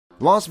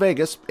Las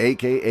Vegas,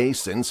 aka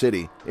Sin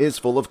City, is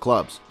full of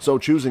clubs, so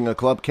choosing a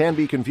club can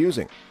be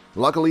confusing.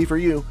 Luckily for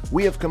you,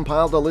 we have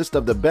compiled a list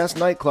of the best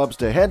nightclubs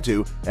to head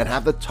to and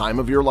have the time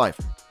of your life.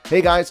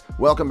 Hey guys,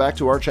 welcome back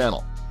to our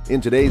channel. In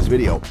today's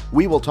video,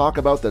 we will talk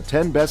about the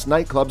 10 best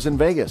nightclubs in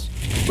Vegas.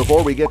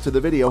 Before we get to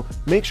the video,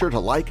 make sure to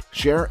like,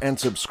 share, and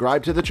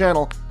subscribe to the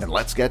channel, and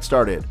let's get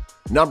started.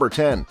 Number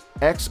 10.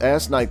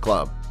 XS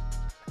Nightclub.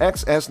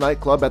 XS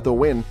Nightclub at the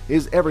Wynn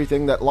is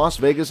everything that Las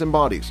Vegas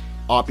embodies: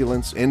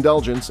 opulence,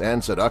 indulgence,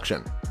 and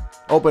seduction.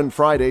 Open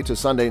Friday to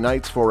Sunday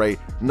nights for a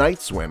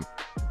night swim,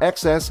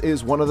 XS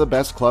is one of the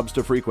best clubs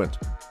to frequent.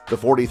 The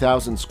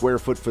 40,000 square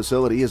foot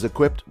facility is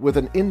equipped with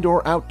an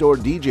indoor-outdoor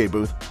DJ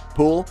booth,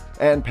 pool,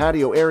 and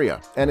patio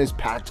area, and is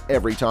packed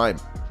every time.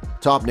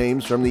 Top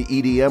names from the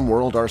EDM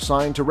world are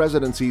signed to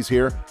residencies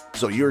here,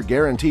 so you're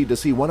guaranteed to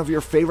see one of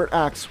your favorite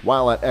acts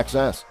while at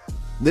XS.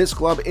 This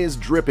club is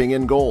dripping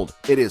in gold.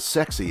 It is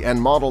sexy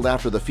and modeled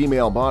after the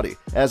female body,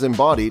 as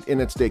embodied in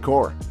its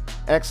decor.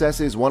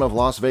 XS is one of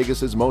Las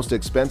Vegas's most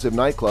expensive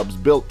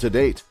nightclubs built to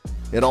date.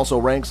 It also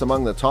ranks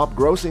among the top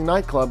grossing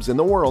nightclubs in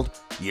the world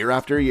year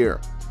after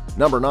year.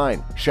 Number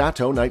 9.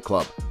 Chateau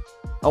Nightclub.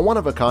 A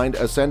one-of-a-kind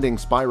ascending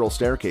spiral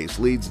staircase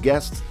leads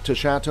guests to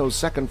Chateau's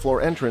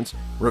second-floor entrance,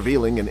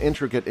 revealing an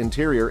intricate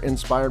interior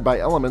inspired by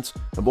elements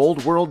of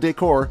old-world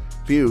decor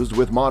fused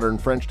with modern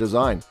French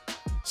design.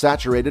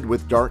 Saturated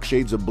with dark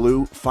shades of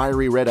blue,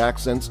 fiery red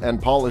accents,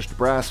 and polished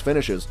brass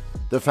finishes,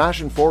 the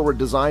fashion-forward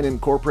design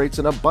incorporates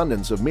an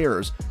abundance of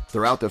mirrors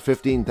throughout the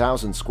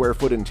 15,000 square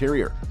foot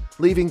interior,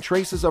 leaving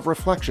traces of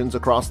reflections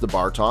across the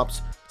bar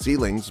tops,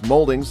 ceilings,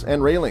 moldings,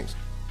 and railings.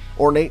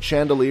 Ornate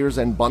chandeliers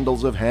and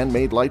bundles of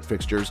handmade light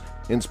fixtures,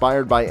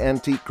 inspired by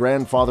antique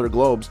grandfather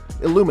globes,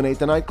 illuminate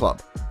the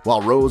nightclub,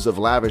 while rows of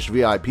lavish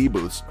VIP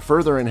booths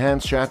further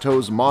enhance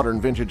Chateau's modern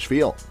vintage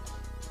feel.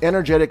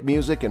 Energetic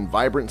music and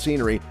vibrant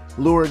scenery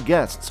lure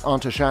guests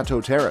onto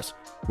Chateau Terrace,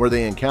 where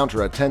they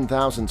encounter a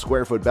 10,000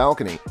 square foot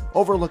balcony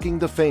overlooking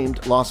the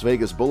famed Las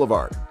Vegas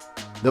Boulevard.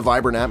 The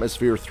vibrant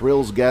atmosphere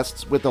thrills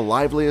guests with the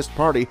liveliest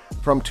party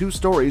from 2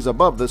 stories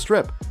above the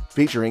Strip,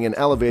 featuring an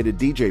elevated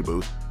DJ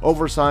booth,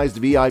 oversized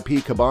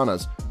VIP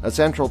cabanas, a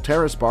central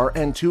terrace bar,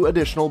 and 2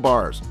 additional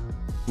bars.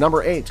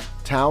 Number 8.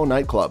 Tao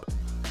Nightclub.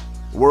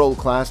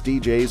 World-class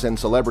DJs and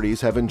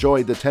celebrities have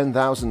enjoyed the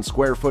 10,000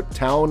 square foot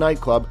Tao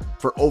Nightclub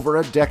for over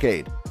a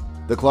decade.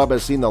 The club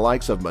has seen the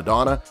likes of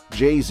Madonna,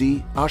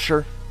 Jay-Z,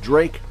 Usher,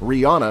 Drake,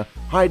 Rihanna,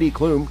 Heidi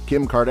Klum,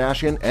 Kim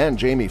Kardashian, and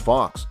Jamie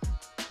Foxx.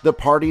 The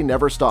party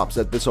never stops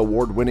at this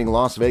award-winning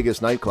Las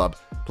Vegas nightclub,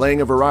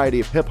 playing a variety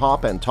of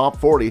hip-hop and top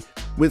 40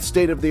 with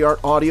state-of-the-art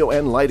audio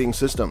and lighting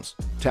systems.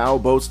 Tao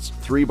boasts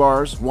 3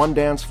 bars, 1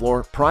 dance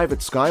floor, private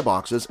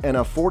skyboxes, and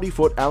a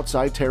 40-foot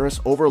outside terrace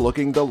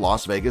overlooking the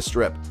Las Vegas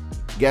Strip.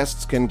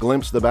 Guests can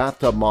glimpse the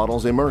bathtub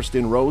models immersed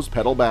in rose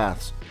petal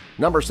baths.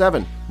 Number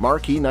 7.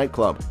 Marquee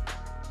Nightclub.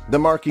 The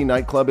Marquee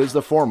Nightclub is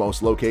the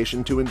foremost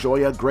location to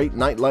enjoy a great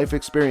nightlife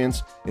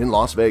experience in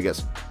Las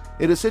Vegas.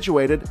 It is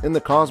situated in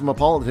the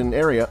Cosmopolitan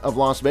area of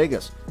Las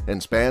Vegas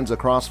and spans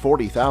across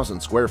 40,000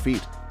 square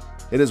feet.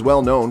 It is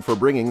well known for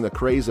bringing the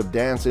craze of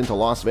dance into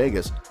Las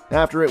Vegas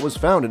after it was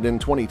founded in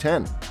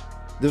 2010.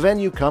 The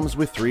venue comes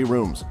with 3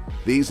 rooms.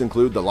 These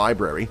include the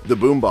library, the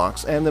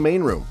boombox, and the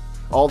main room.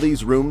 All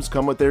these rooms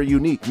come with their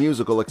unique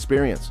musical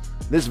experience.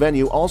 This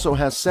venue also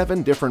has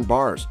 7 different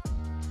bars.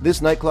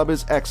 This nightclub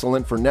is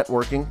excellent for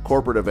networking,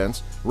 corporate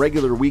events,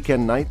 regular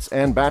weekend nights,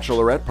 and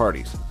bachelorette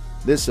parties.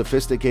 This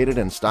sophisticated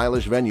and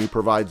stylish venue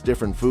provides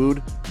different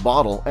food,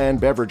 bottle, and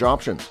beverage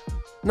options.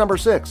 Number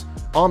 6.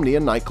 Omnia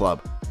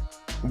Nightclub.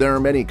 There are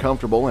many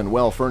comfortable and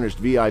well-furnished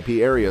VIP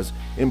areas,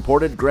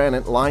 imported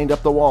granite lined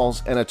up the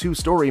walls, and a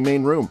 2-story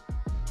main room.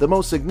 The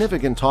most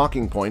significant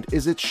talking point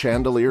is its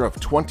chandelier of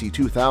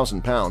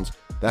 22,000 pounds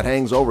that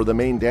hangs over the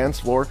main dance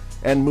floor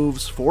and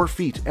moves 4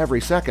 feet every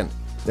second,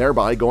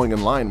 thereby going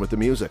in line with the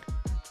music.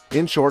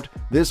 In short,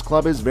 this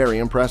club is very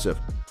impressive.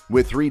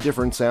 With 3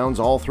 different sounds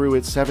all through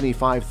its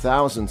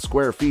 75,000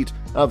 square feet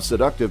of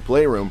seductive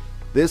playroom,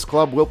 this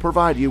club will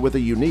provide you with a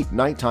unique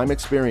nighttime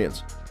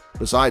experience.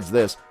 Besides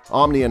this,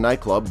 Omnia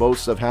Nightclub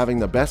boasts of having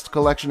the best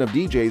collection of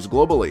DJs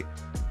globally.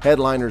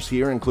 Headliners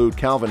here include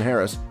Calvin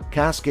Harris,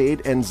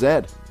 Cascade, and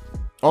Zedd.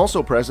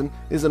 Also present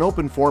is an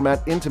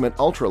open-format intimate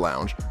ultra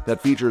lounge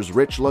that features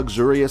rich,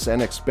 luxurious,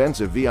 and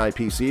expensive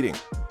VIP seating.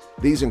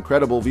 These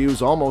incredible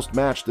views almost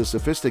match the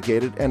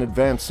sophisticated and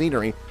advanced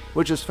scenery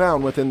which is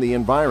found within the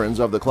environs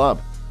of the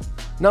club.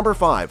 Number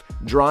 5.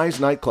 Dry's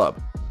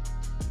Nightclub.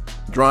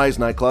 Dry's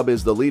Nightclub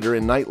is the leader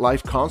in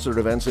nightlife concert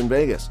events in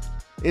Vegas.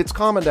 It's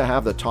common to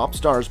have the top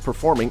stars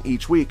performing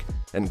each week,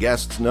 and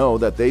guests know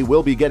that they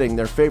will be getting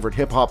their favorite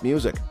hip-hop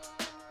music.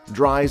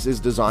 Dry's is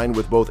designed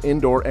with both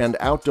indoor and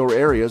outdoor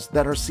areas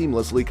that are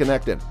seamlessly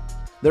connected.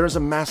 There is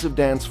a massive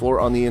dance floor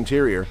on the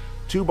interior,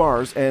 2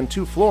 bars, and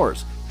 2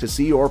 floors to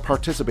see or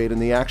participate in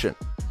the action.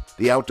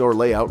 The outdoor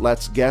layout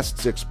lets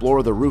guests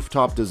explore the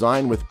rooftop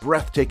design with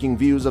breathtaking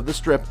views of the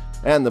Strip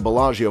and the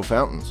Bellagio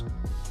fountains.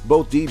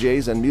 Both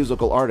DJs and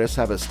musical artists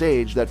have a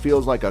stage that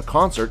feels like a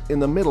concert in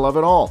the middle of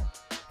it all.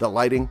 The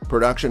lighting,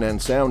 production,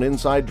 and sound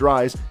inside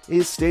Dries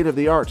is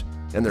state-of-the-art,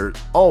 and there's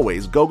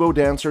always go-go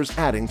dancers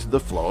adding to the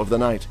flow of the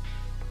night.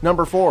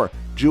 Number 4.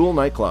 Jewel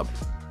Nightclub.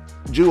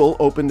 Jewel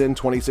opened in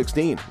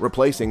 2016,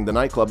 replacing the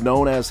nightclub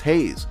known as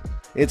Haze.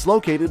 It's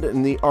located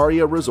in the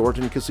Aria Resort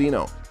and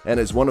Casino and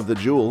is one of the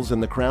jewels in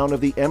the crown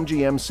of the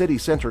MGM City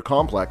Center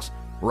complex,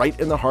 right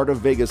in the heart of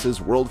Vegas's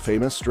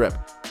world-famous Strip.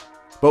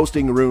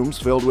 Boasting rooms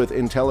filled with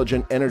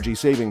intelligent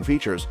energy-saving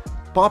features,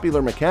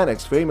 Popular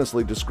Mechanics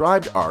famously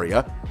described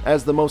Aria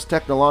as the most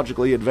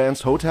technologically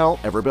advanced hotel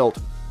ever built.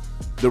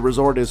 The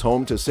resort is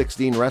home to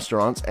 16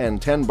 restaurants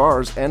and 10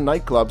 bars and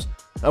nightclubs,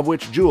 of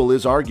which Jewel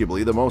is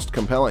arguably the most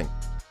compelling.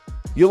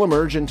 You'll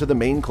emerge into the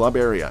main club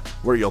area,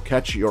 where you'll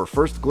catch your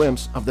first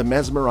glimpse of the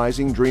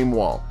mesmerizing Dream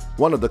Wall,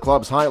 one of the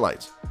club's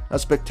highlights, a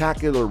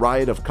spectacular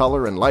riot of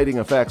color and lighting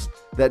effects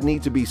that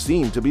need to be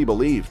seen to be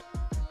believed.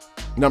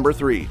 Number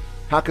 3.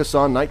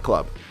 Hakkasan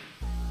Nightclub.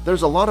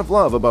 There's a lot of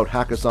love about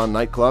Hakkasan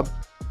Nightclub.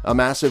 A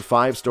massive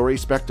 5-story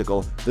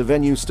spectacle, the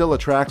venue still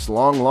attracts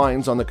long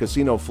lines on the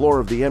casino floor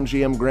of the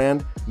MGM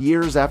Grand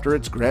years after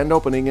its grand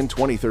opening in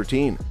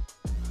 2013.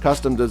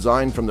 Custom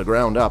designed from the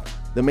ground up,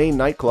 the main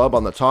nightclub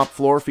on the top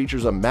floor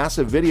features a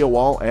massive video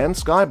wall and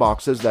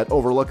skyboxes that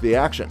overlook the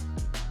action.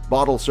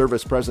 Bottle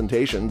service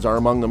presentations are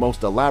among the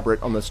most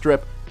elaborate on the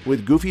Strip,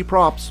 with goofy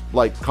props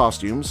like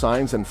costumes,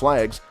 signs, and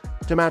flags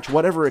to match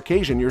whatever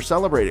occasion you're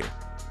celebrating.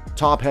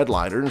 Top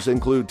headliners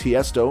include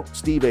Tiesto,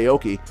 Steve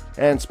Aoki,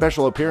 and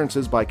special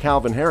appearances by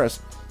Calvin Harris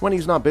when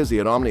he's not busy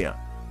at Omnia.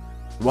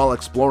 While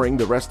exploring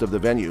the rest of the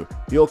venue,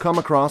 you'll come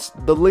across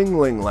the Ling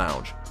Ling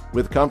Lounge,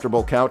 with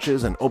comfortable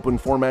couches and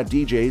open-format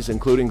DJs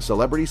including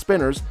celebrity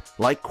spinners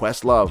like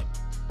Questlove.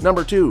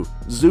 Number 2.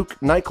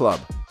 Zouk Nightclub.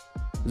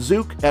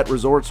 Zouk at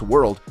Resorts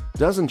World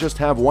doesn't just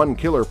have one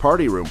killer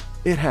party room,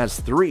 it has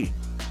 3.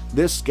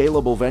 This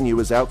scalable venue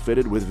is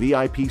outfitted with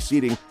VIP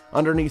seating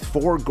underneath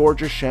 4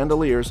 gorgeous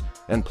chandeliers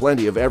and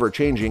plenty of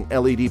ever-changing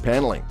LED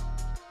paneling.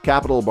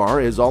 Capital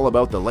Bar is all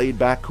about the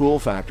laid-back cool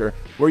factor,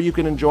 where you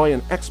can enjoy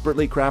an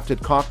expertly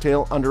crafted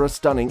cocktail under a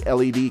stunning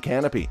LED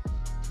canopy.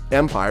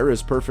 Empire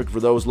is perfect for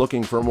those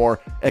looking for a more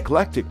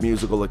eclectic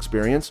musical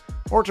experience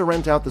or to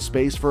rent out the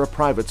space for a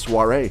private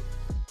soiree.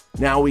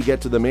 Now we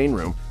get to the main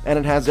room, and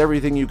it has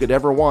everything you could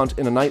ever want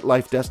in a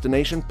nightlife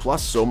destination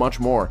plus so much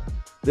more.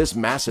 This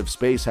massive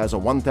space has a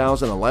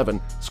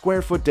 1,011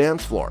 square foot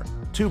dance floor,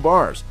 2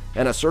 bars,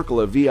 and a circle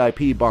of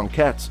VIP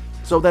banquettes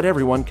so that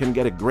everyone can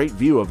get a great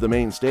view of the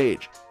main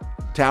stage.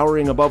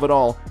 Towering above it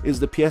all is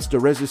the pièce de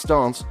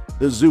résistance,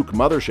 the Zouk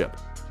Mothership.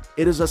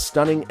 It is a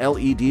stunning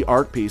LED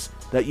art piece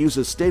that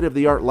uses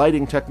state-of-the-art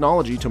lighting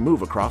technology to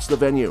move across the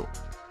venue.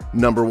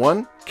 Number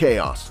 1.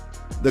 Chaos.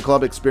 The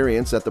club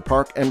experience at the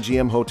Park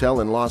MGM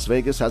Hotel in Las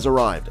Vegas has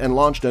arrived and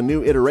launched a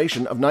new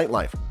iteration of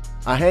nightlife.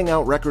 A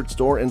hangout record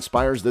store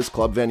inspires this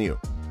club venue.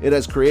 It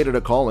has created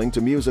a calling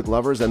to music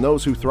lovers and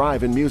those who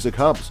thrive in music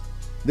hubs.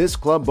 This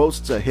club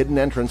boasts a hidden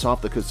entrance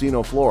off the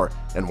casino floor,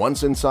 and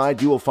once inside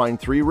you will find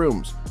 3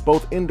 rooms,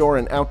 both indoor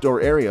and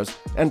outdoor areas,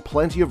 and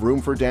plenty of room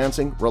for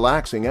dancing,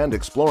 relaxing, and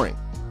exploring.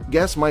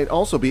 Guests might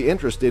also be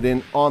interested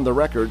in On The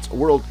Record's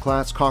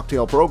world-class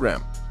cocktail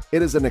program.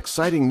 It is an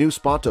exciting new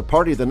spot to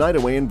party the night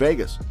away in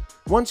Vegas.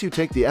 Once you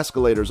take the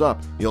escalators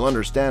up, you'll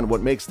understand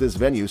what makes this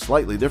venue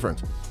slightly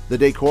different. The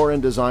decor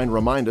and design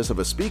remind us of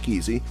a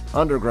speakeasy,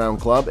 underground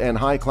club, and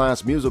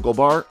high-class musical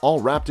bar all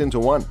wrapped into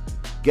one.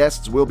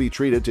 Guests will be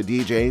treated to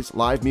DJs,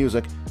 live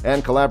music,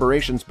 and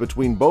collaborations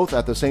between both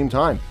at the same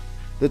time.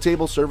 The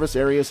table service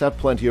areas have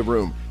plenty of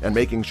room, and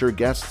making sure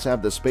guests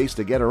have the space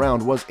to get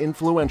around was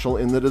influential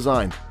in the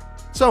design.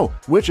 So,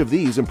 which of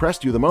these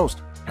impressed you the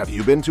most? Have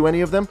you been to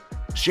any of them?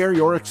 Share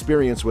your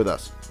experience with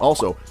us.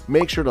 Also,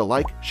 make sure to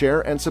like,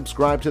 share, and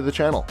subscribe to the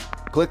channel.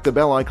 Click the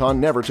bell icon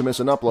never to miss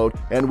an upload,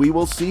 and we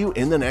will see you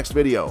in the next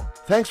video.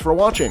 Thanks for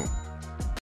watching!